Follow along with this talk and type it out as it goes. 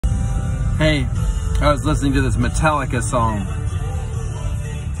Hey, I was listening to this Metallica song,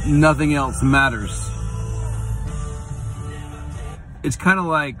 Nothing Else Matters. It's kind of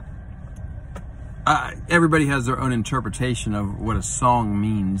like, everybody has their own interpretation of what a song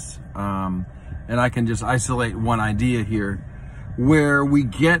means. And I can just isolate one idea here, where we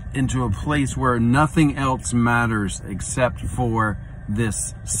get into a place where nothing else matters except for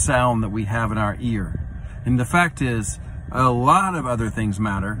this sound that we have in our ear. And the fact is, a lot of other things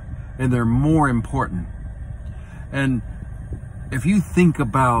matter, and they're more important. And if you think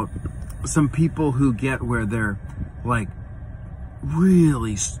about some people who get where they're like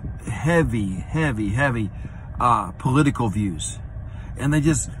really heavy political views, and they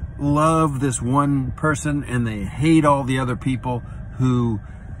just love this one person and they hate all the other people who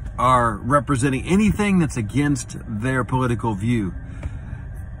are representing anything that's against their political view,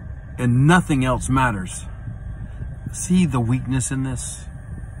 and nothing else matters. See the weakness in this?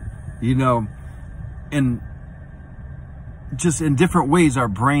 You know, and just in different ways, our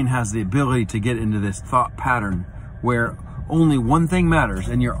brain has the ability to get into this thought pattern where only one thing matters,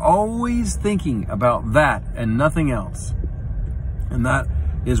 and you're always thinking about that and nothing else. And that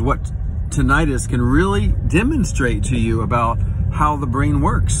is what tinnitus can really demonstrate to you about how the brain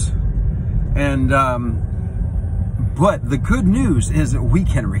works. And but the good news is that we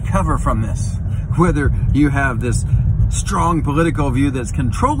can recover from this. Whether you have this strong political view that's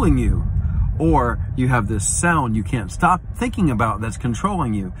controlling you, or you have this sound you can't stop thinking about that's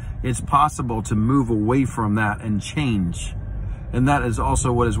controlling you, it's possible to move away from that and change. And that is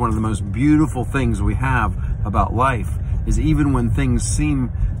also what is one of the most beautiful things we have about life, is even when things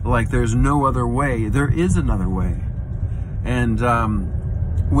seem like there's no other way, there is another way. And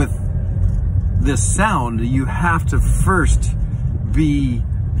with this sound, you have to first be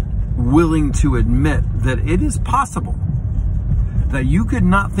willing to admit that it is possible that you could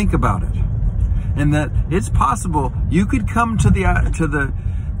not think about it, and that it's possible you could come to the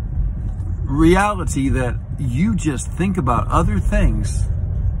reality that you just think about other things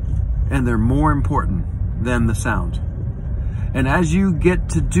and they're more important than the sound. And as you get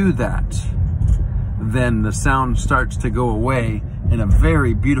to do that, then the sound starts to go away in a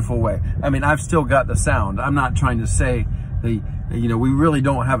very beautiful way. I mean, I've still got the sound. I'm not trying to say that, you know, we really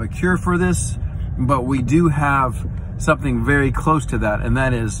don't have a cure for this, but we do have something very close to that, and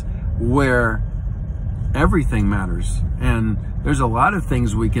that is where everything matters. And there's a lot of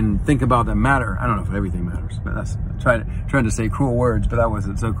things we can think about that matter. I don't know if everything matters, but that's trying to say cool words, but that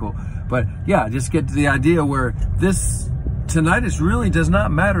wasn't so cool. But yeah, just get to the idea where this tinnitus really does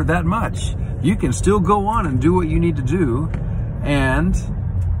not matter that much. You can still go on and do what you need to do, and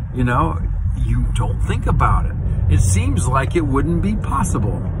you know, you don't think about it. It seems like it wouldn't be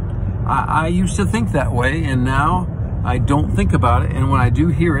possible. I used to think that way, and now I don't think about it. And when I do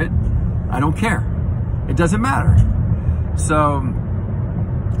hear it, I don't care. It doesn't matter. So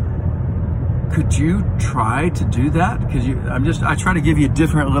could you try to do that? Because I try to give you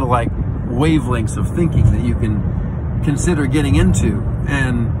different little like wavelengths of thinking that you can consider getting into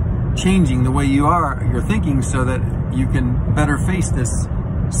and changing the way you're thinking, so that you can better face this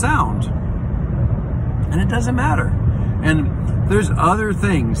sound. And it doesn't matter. And there's other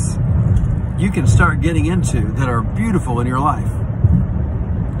things you can start getting into that are beautiful in your life.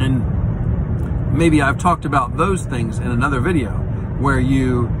 And maybe I've talked about those things in another video, where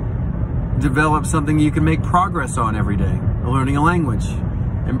you develop something you can make progress on every day, learning a language,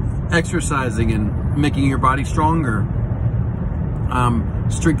 and exercising and making your body stronger,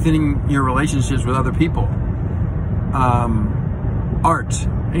 strengthening your relationships with other people, art,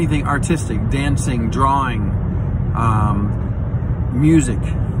 anything artistic, dancing, drawing, music,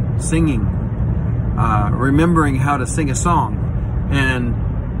 singing, remembering how to sing a song,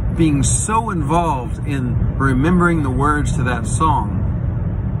 and being so involved in remembering the words to that song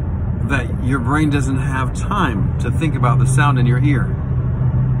that your brain doesn't have time to think about the sound in your ear.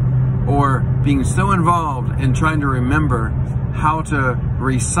 Or being so involved in trying to remember how to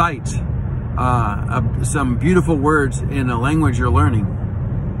recite some beautiful words in a language you're learning,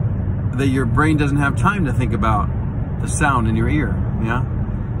 that your brain doesn't have time to think about the sound in your ear. Yeah.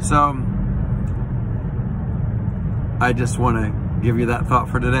 So I just want to give you that thought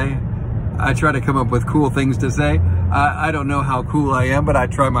for today. I try to come up with cool things to say. I don't know how cool I am, but I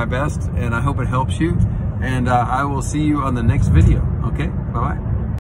try my best, and I hope it helps you. And I will see you on the next video. Okay, bye-bye.